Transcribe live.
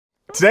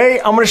Today,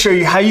 I'm gonna show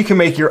you how you can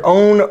make your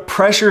own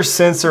pressure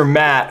sensor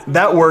mat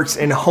that works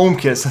in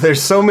HomeKit. So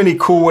there's so many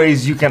cool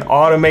ways you can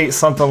automate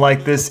something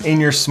like this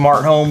in your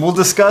smart home. We'll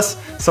discuss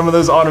some of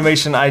those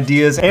automation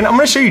ideas, and I'm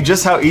gonna show you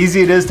just how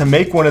easy it is to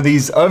make one of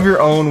these of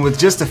your own with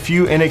just a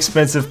few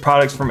inexpensive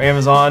products from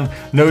Amazon.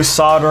 No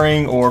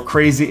soldering or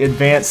crazy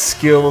advanced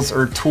skills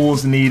or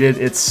tools needed.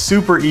 It's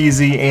super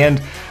easy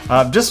and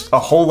just a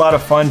whole lot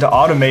of fun to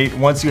automate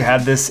once you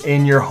have this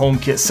in your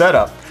HomeKit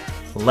setup.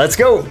 Let's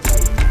go.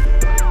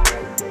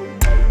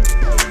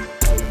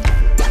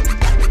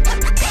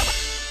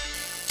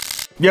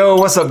 Yo,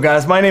 what's up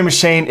guys? My name is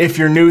Shane if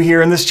you're new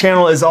here, and this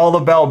channel is all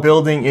about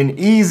building an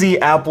easy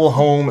Apple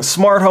home,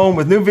 smart home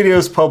with new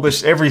videos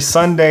published every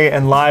Sunday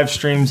and live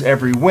streams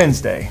every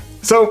Wednesday.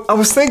 So I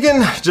was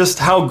thinking just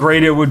how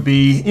great it would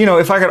be,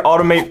 if I could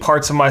automate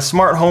parts of my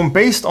smart home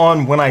based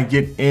on when I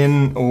get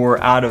in or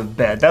out of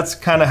bed. That's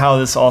kind of how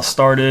this all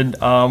started,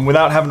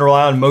 without having to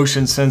rely on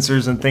motion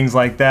sensors and things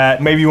like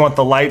that. Maybe you want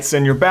the lights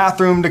in your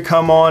bathroom to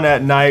come on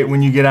at night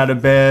when you get out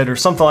of bed or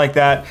something like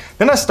that.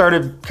 Then I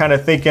started kind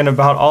of thinking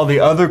about all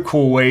the other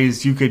cool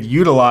ways you could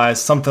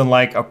utilize something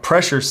like a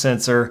pressure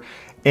sensor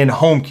in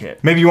HomeKit.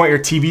 Maybe you want your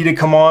TV to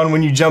come on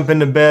when you jump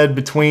into bed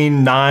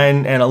between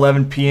 9 and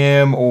 11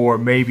 p.m. or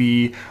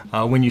maybe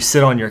when you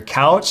sit on your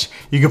couch.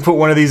 You can put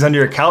one of these under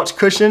your couch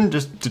cushion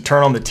just to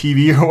turn on the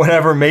TV or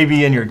whatever,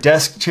 maybe in your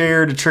desk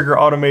chair to trigger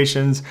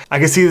automations. I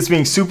can see this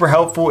being super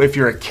helpful if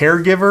you're a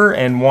caregiver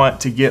and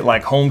want to get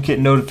like HomeKit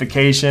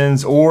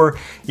notifications or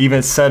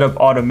even set up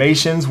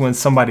automations when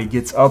somebody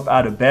gets up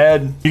out of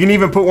bed. You can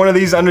even put one of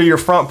these under your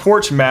front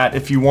porch mat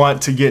if you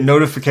want to get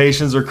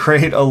notifications or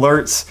create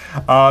alerts,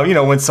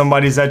 when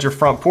somebody's at your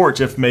front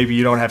porch, if maybe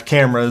you don't have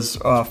cameras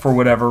for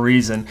whatever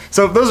reason.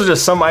 So those are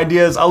just some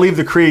ideas. I'll leave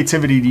the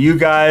creativity to you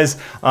guys.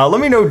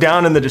 Let me know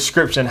down in the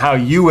description how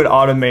you would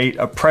automate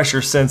a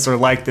pressure sensor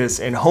like this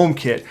in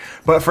HomeKit.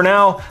 But for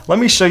now, let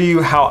me show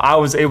you how I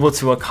was able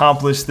to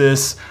accomplish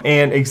this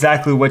and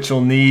exactly what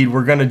you'll need.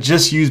 We're gonna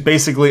just use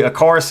basically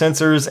Aqara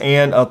sensors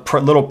and a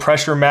little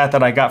pressure mat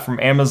that I got from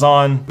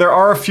Amazon. There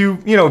are a few,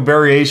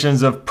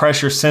 variations of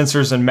pressure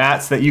sensors and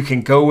mats that you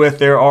can go with.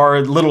 There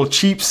are little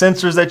cheap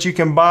sensors that you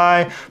can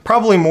buy,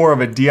 probably more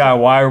of a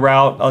DIY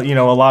route.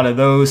 A lot of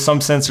those. Some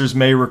sensors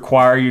may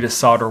require you to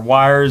solder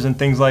wires and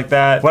things like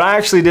that. What I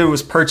actually did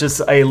was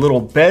purchase a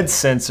little bed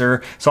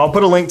sensor. So I'll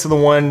put a link to the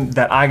one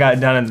that I got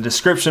down in the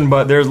description,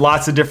 but there's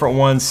lots of different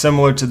ones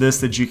similar to this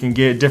that you can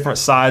get, different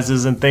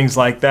sizes and things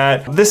like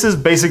that. This is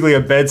basically a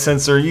bed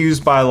sensor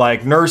used by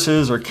like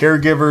nurses or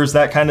caregivers,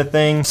 that kind of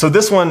thing. So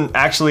this one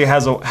actually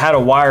had a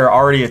wire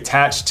already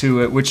attached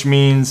to it, which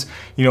means,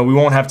 we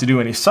won't have to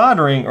do any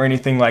soldering or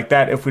anything like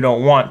that if we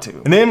don't want to.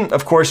 And then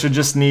of course you'll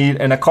just need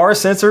an Aqara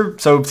sensor.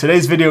 So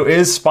today's video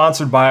is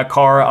sponsored by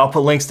Aqara. I'll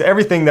put links to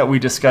everything that we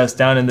discussed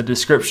down in the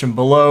description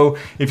below.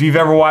 If you've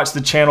ever watched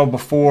the channel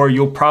before,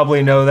 you'll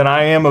probably know that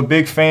I am a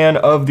big fan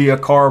of the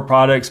Aqara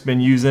products.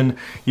 Been using,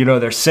 their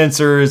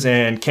sensors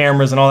and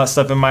cameras and all that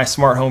stuff in my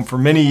smart home for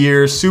many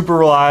years. Super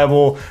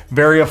reliable,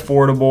 very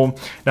affordable.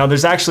 Now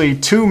there's actually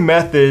two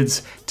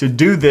methods to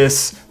do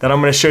this that I'm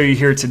going to show you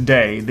here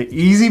today. The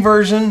easy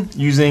version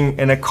using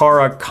an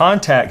Aqara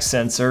contact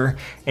sensor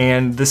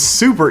and the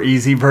super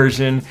easy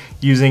version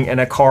using an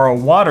Aqara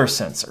water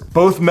sensor.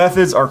 Both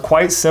methods are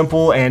quite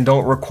simple and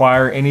don't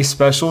require any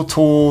special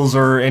tools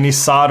or any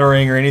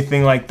soldering or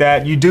anything like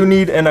that. You do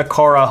need an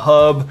Aqara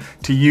hub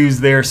to use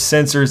their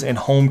sensors in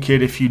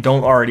HomeKit if you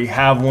don't already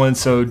have one,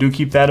 so do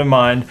keep that in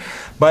mind.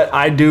 But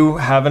I do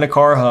have an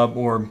Aqara hub,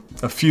 or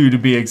a few to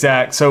be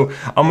exact. So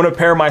I'm gonna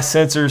pair my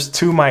sensors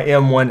to my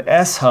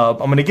M1S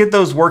hub. I'm gonna get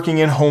those working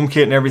in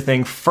HomeKit and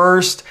everything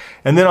first,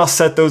 and then I'll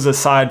set those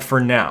aside for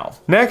now.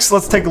 Next,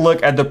 let's take a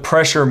look at the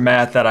pressure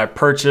mat that I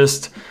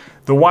purchased.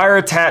 The wire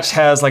attached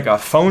has like a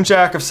phone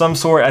jack of some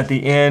sort at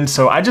the end,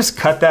 so I just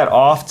cut that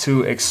off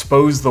to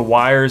expose the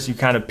wires. You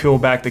kind of peel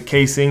back the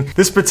casing.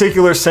 This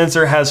particular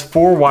sensor has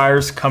 4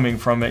 wires coming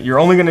from it. You're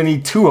only gonna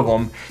need 2 of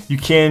them. You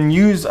can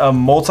use a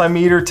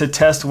multimeter to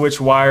test which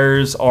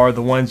wires are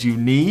the ones you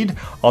need.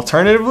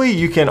 Alternatively,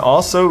 you can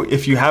also,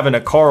 if you have an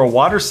Aqara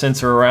water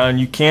sensor around,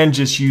 you can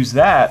just use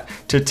that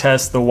to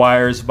test the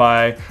wires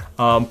by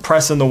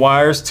pressing the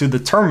wires to the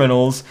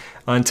terminals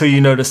until you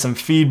notice some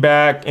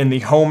feedback in the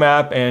home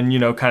app and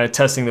kind of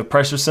testing the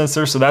pressure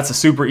sensor. So that's a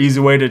super easy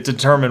way to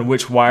determine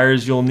which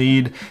wires you'll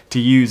need to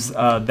use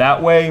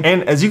that way.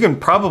 And as you can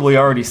probably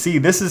already see,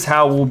 this is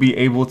how we'll be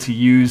able to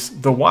use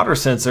the water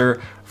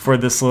sensor for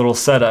this little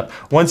setup.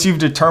 Once you've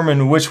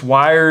determined which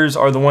wires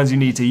are the ones you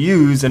need to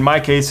use, in my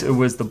case it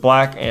was the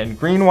black and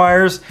green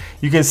wires,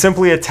 you can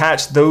simply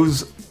attach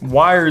those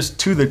wires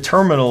to the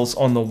terminals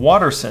on the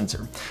water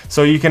sensor.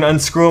 So you can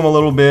unscrew them a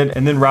little bit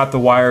and then wrap the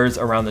wires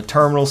around the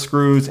terminal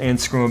screws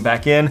and screw them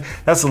back in.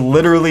 That's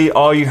literally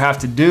all you have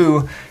to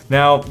do.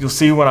 Now you'll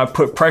see when I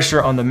put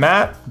pressure on the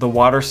mat, the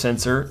water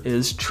sensor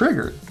is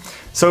triggered.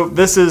 So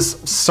this is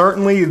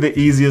certainly the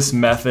easiest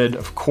method.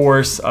 Of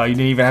course, you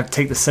didn't even have to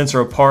take the sensor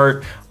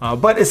apart.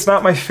 But it's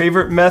not my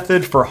favorite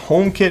method for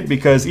HomeKit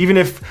because even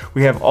if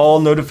we have all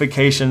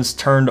notifications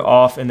turned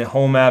off in the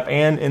Home app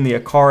and in the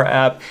Aqara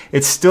app,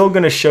 it's still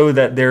gonna show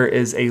that there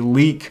is a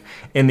leak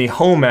in the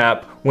Home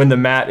app when the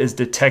mat is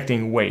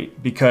detecting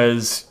weight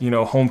because, you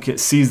know, HomeKit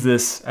sees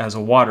this as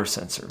a water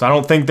sensor. So I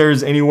don't think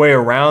there's any way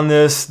around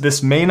this.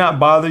 This may not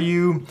bother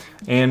you.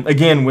 And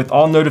again, with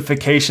all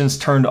notifications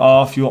turned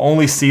off, you'll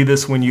only see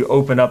this when you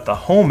open up the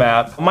Home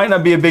app. It might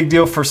not be a big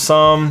deal for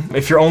some.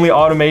 If you're only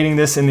automating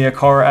this in the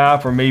Aqara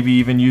app or maybe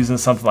even using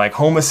something like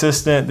Home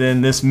Assistant,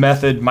 then this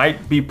method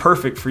might be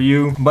perfect for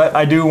you. But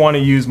I do want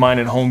to use mine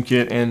in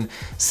HomeKit, and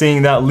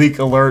seeing that leak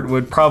alert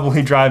would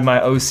probably drive my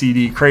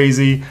OCD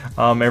crazy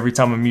every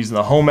time I'm using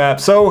the Home app.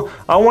 So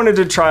I wanted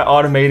to try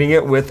automating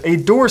it with a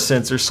door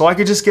sensor so I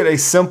could just get a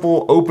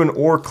simple open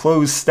or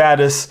close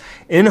status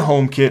in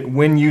HomeKit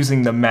when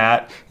using the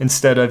mat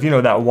instead of, you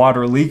know, that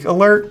water leak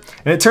alert.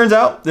 And it turns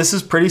out this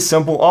is pretty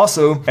simple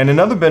also. And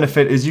another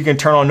benefit is you can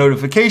turn on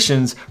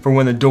notifications for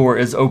when the door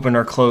is open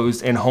or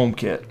closed in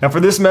HomeKit. Now for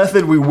this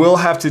method, we will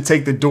have to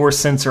take the door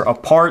sensor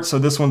apart. So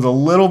this one's a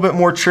little bit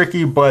more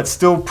tricky, but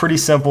still pretty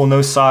simple.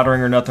 No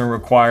soldering or nothing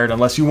required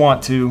unless you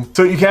want to.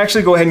 So you can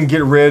actually go ahead and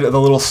get rid of the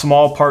little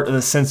small part of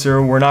the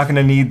sensor. We're not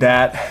gonna need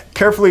that.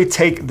 Carefully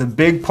take the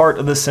big part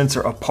of the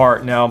sensor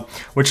apart. Now,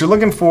 what you're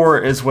looking for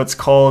is what's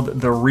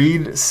called the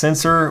reed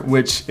sensor,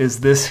 which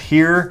is this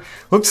here.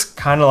 Looks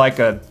kind of like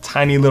a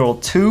tiny little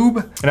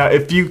tube. Now,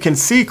 if you can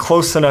see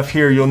close enough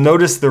here, you'll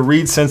notice the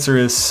reed sensor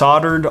is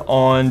soldered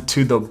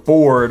onto the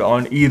board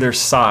on either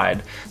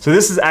side. So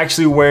this is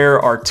actually where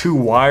our two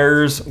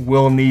wires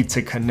will need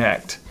to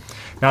connect.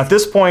 Now at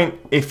this point,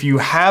 if you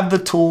have the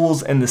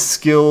tools and the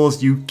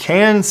skills, you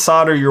can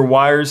solder your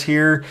wires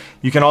here.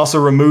 You can also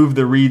remove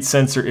the reed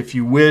sensor if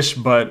you wish,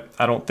 but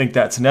I don't think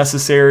that's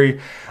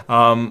necessary.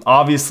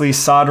 Obviously,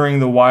 soldering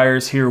the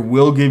wires here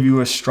will give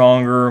you a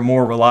stronger,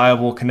 more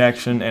reliable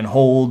connection and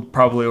hold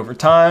probably over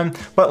time.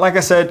 But like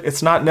I said,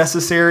 it's not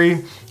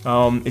necessary.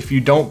 If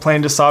you don't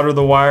plan to solder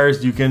the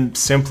wires, you can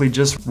simply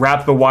just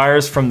wrap the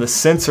wires from the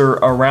sensor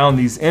around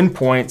these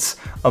endpoints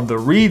of the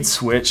reed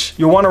switch.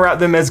 You'll want to wrap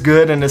them as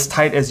good and as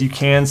tight as you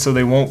can so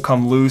they won't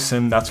come loose,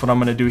 and that's what I'm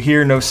going to do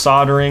here. No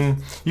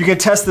soldering. You can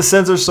test the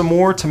sensor some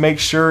more to make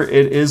sure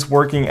it is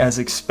working as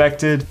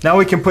expected. Now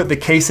we can put the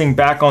casing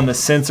back on the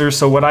sensor.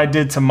 So what I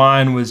did to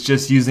mine was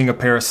just using a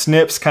pair of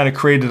snips, kind of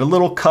created a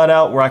little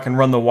cutout where I can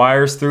run the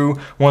wires through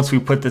once we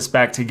put this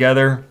back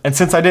together. And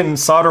since I didn't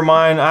solder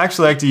mine, I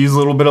actually like to use a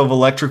little bit of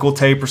electrical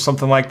tape or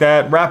something like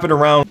that, wrap it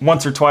around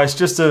once or twice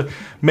just to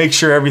make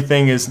sure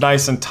everything is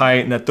nice and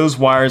tight and that those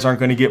wires aren't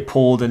going to get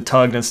pulled and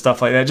tugged and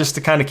stuff like that, just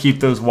to kind of keep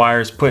those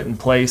wires put in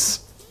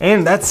place.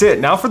 And that's it.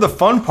 Now for the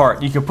fun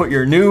part, you can put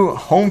your new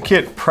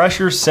HomeKit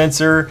pressure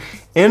sensor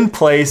in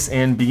place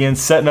and begin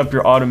setting up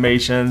your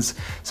automations.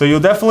 So you'll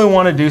definitely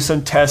want to do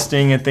some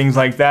testing and things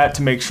like that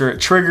to make sure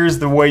it triggers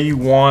the way you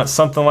want.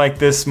 Something like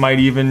this might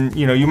even,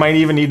 you might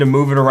even need to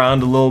move it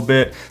around a little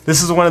bit.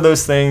 This is one of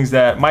those things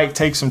that might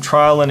take some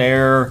trial and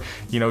error,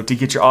 to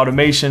get your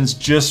automations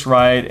just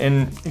right.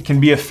 And it can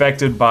be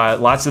affected by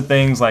lots of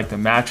things like the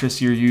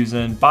mattress you're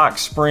using,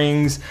 box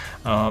springs,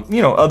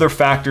 other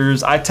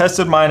factors. I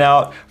tested mine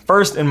out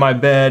first in my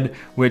bed,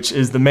 which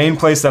is the main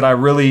place that I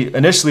really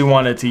initially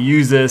wanted to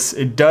use this.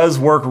 It does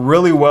work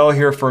really well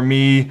here for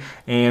me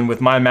and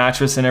with my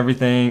mattress and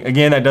everything.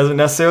 Again, that doesn't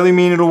necessarily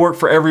mean it'll work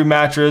for every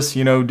mattress.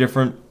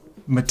 Different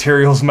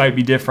materials might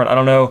be different, I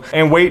don't know.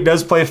 And weight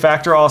does play a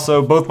factor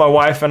also. Both my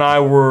wife and I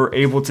were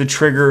able to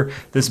trigger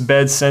this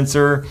bed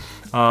sensor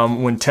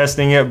when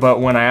testing it, but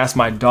when I asked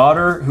my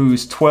daughter,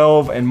 who's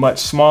 12 and much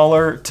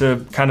smaller,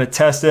 to kind of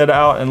test it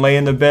out and lay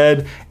in the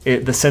bed,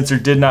 the sensor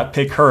did not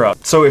pick her up.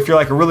 So if you're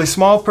like a really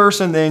small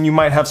person, then you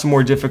might have some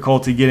more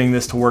difficulty getting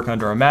this to work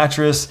under a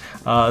mattress.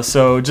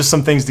 So just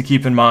some things to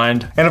keep in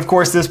mind. And of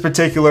course, this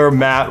particular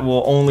mat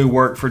will only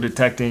work for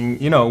detecting,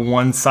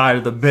 one side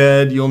of the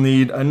bed. You'll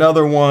need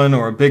another one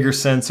or a bigger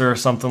sensor or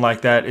something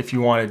like that if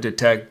you want to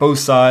detect both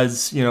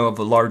sides, of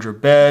a larger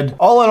bed.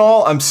 All in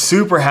all, I'm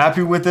super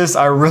happy with this.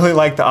 I really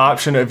like the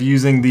option of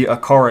using the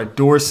Aqara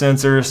door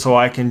sensor so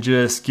I can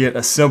just get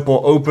a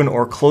simple open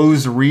or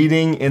close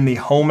reading in the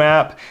Home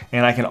app,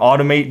 and I can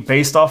automate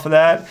based off of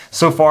that.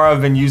 So far,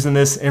 I've been using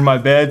this in my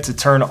bed to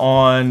turn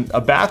on a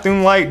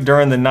bathroom light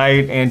during the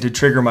night and to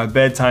trigger my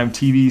bedtime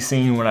TV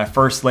scene when I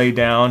first lay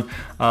down.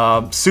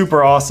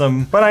 Super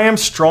awesome. But I am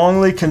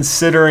strongly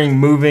considering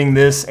moving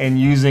this and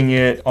using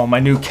it on my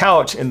new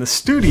couch in the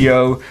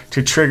studio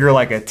to trigger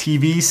like a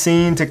TV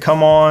scene to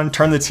come on,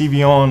 turn the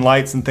TV on,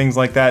 lights and things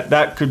like that.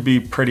 That could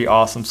be pretty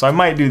awesome. So I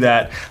might do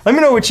that. Let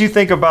me know what you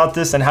think about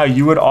this and how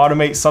you would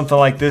automate something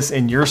like this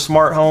in your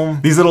smart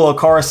home. These little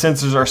Aqara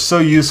sensors are so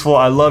useful.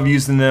 I love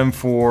using them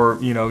for,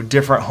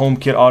 different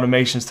HomeKit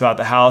automations throughout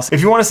the house.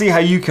 If you want to see how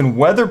you can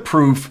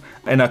weatherproof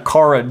an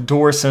Aqara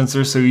door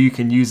sensor so you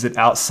can use it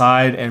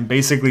outside and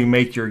basically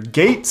make your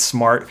gate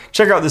smart,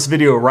 check out this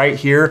video right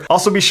here.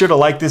 Also be sure to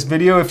like this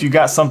video if you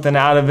got something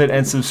out of it,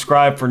 and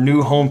subscribe for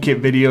new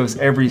HomeKit videos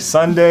every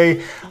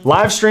Sunday.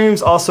 Live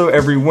streams also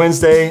every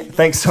Wednesday.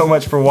 Thanks so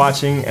much for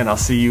watching, and I'll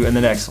see you in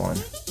the next one.